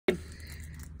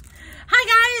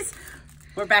Hi guys,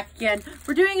 we're back again.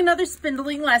 We're doing another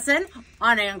spindling lesson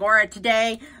on Angora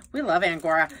today. We love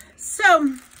Angora.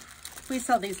 So we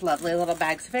sell these lovely little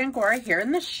bags of Angora here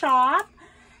in the shop.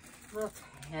 Little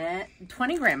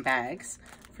 20 gram bags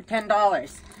for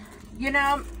 $10. You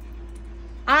know,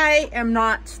 I am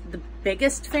not the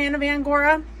biggest fan of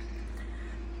Angora,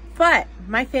 but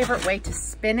my favorite way to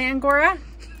spin Angora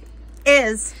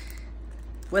is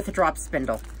with a drop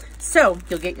spindle. So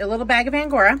you'll get your little bag of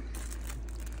Angora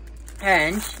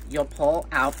and you'll pull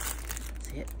out,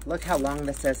 see, look how long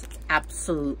this is, it's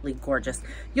absolutely gorgeous.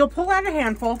 You'll pull out a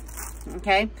handful,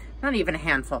 okay? Not even a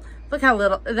handful. Look how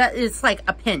little, that is like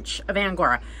a pinch of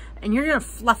Angora. And you're gonna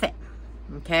fluff it,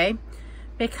 okay?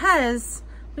 Because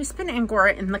we spin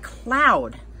Angora in the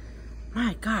cloud.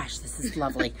 My gosh, this is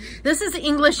lovely. This is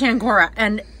English Angora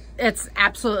and it's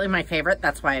absolutely my favorite.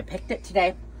 That's why I picked it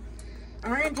today.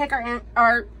 And we're gonna take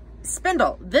our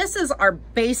spindle. This is our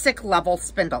basic level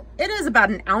spindle. It is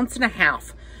about 1.5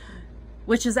 ounces,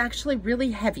 which is actually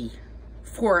really heavy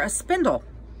for a spindle.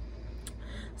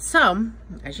 So,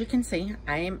 as you can see,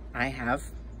 I have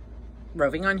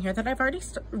roving on here that I've already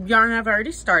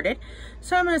started.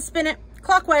 So I'm going to spin it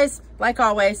clockwise, like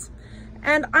always,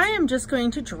 and I am just going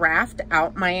to draft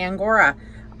out my Angora.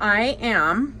 I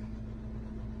am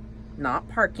not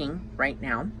parking right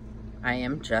now. I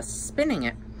am just spinning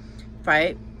it. If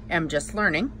I am just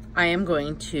learning, I am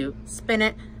going to spin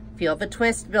it, feel the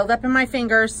twist build up in my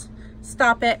fingers,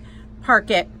 stop it, park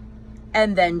it,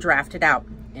 and then draft it out.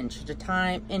 Inch at a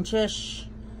time, inchish,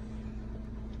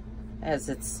 as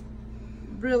it's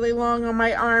really long on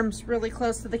my arms, really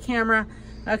close to the camera.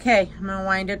 Okay, I'm gonna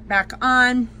wind it back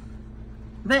on.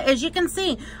 But as you can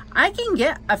see, I can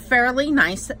get a fairly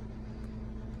nice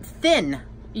thin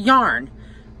yarn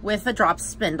with a drop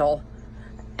spindle,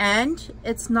 and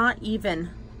it's not even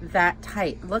that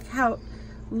tight. Look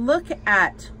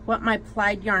at what my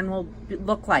plied yarn will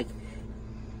look like.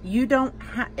 You don't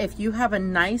have, if you have a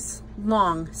nice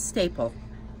long staple,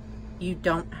 you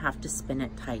don't have to spin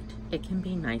it tight. It can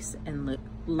be nice and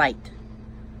light.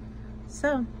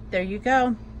 So there you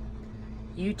go.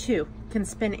 You too can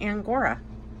spin Angora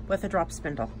with a drop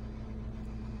spindle.